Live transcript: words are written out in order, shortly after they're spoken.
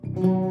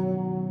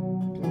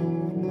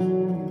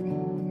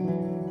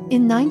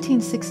In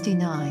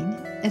 1969,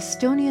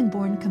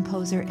 Estonian-born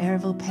composer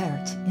Arvo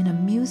Pärt, in a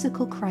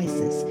musical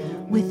crisis,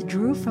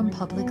 withdrew from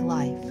public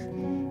life.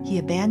 He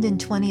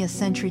abandoned 20th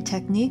century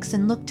techniques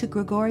and looked to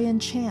Gregorian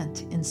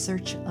chant in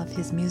search of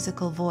his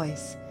musical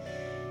voice.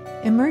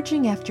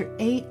 Emerging after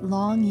 8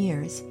 long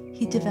years,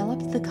 he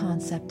developed the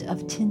concept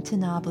of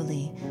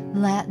tintinnabuli,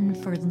 Latin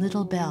for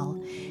little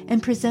bell,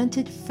 and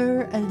presented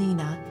Für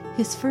Elina,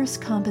 his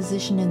first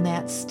composition in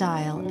that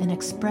style, an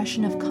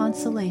expression of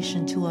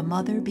consolation to a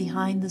mother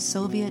behind the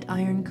Soviet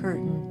Iron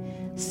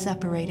Curtain,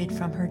 separated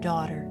from her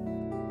daughter.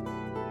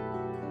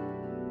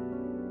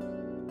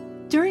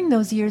 During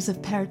those years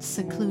of Pärt's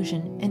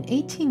seclusion, an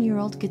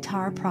 18-year-old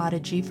guitar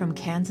prodigy from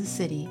Kansas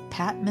City,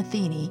 Pat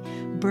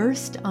Metheny,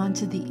 burst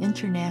onto the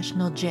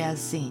international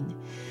jazz scene.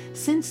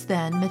 Since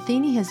then,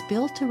 Metheny has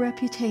built a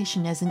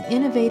reputation as an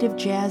innovative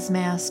jazz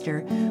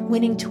master,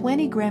 winning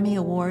 20 Grammy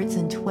Awards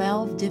in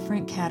 12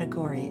 different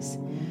categories.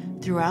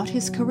 Throughout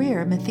his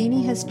career,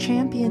 Metheny has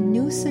championed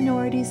new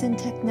sonorities and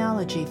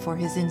technology for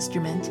his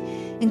instrument,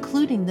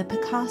 including the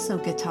Picasso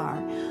guitar,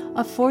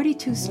 a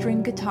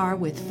 42-string guitar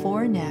with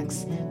 4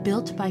 necks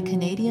built by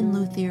Canadian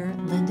luthier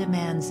Linda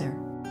Manzer.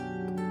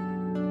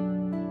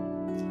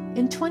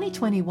 In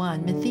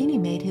 2021, Metheny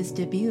made his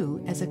debut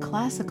as a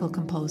classical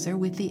composer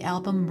with the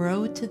album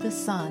Road to the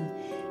Sun,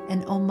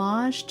 an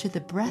homage to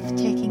the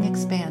breathtaking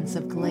expanse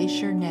of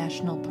Glacier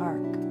National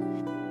Park.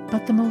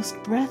 But the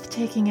most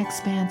breathtaking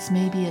expanse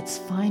may be its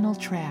final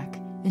track,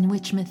 in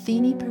which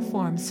Metheny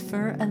performs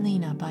Für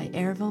Elina by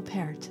Arvo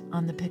Pärt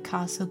on the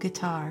Picasso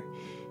guitar,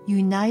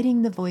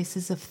 uniting the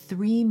voices of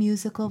 3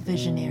 musical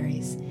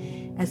visionaries.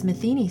 As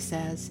Metheny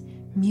says,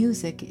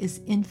 music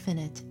is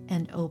infinite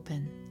and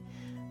open.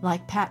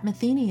 Like Pat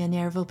Metheny and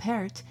Arvo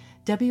Pärt,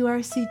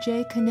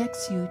 WRCJ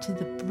connects you to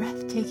the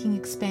breathtaking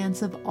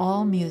expanse of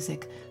all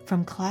music,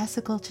 from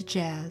classical to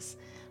jazz.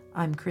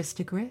 I'm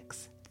Krista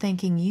Grix,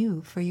 thanking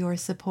you for your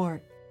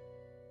support.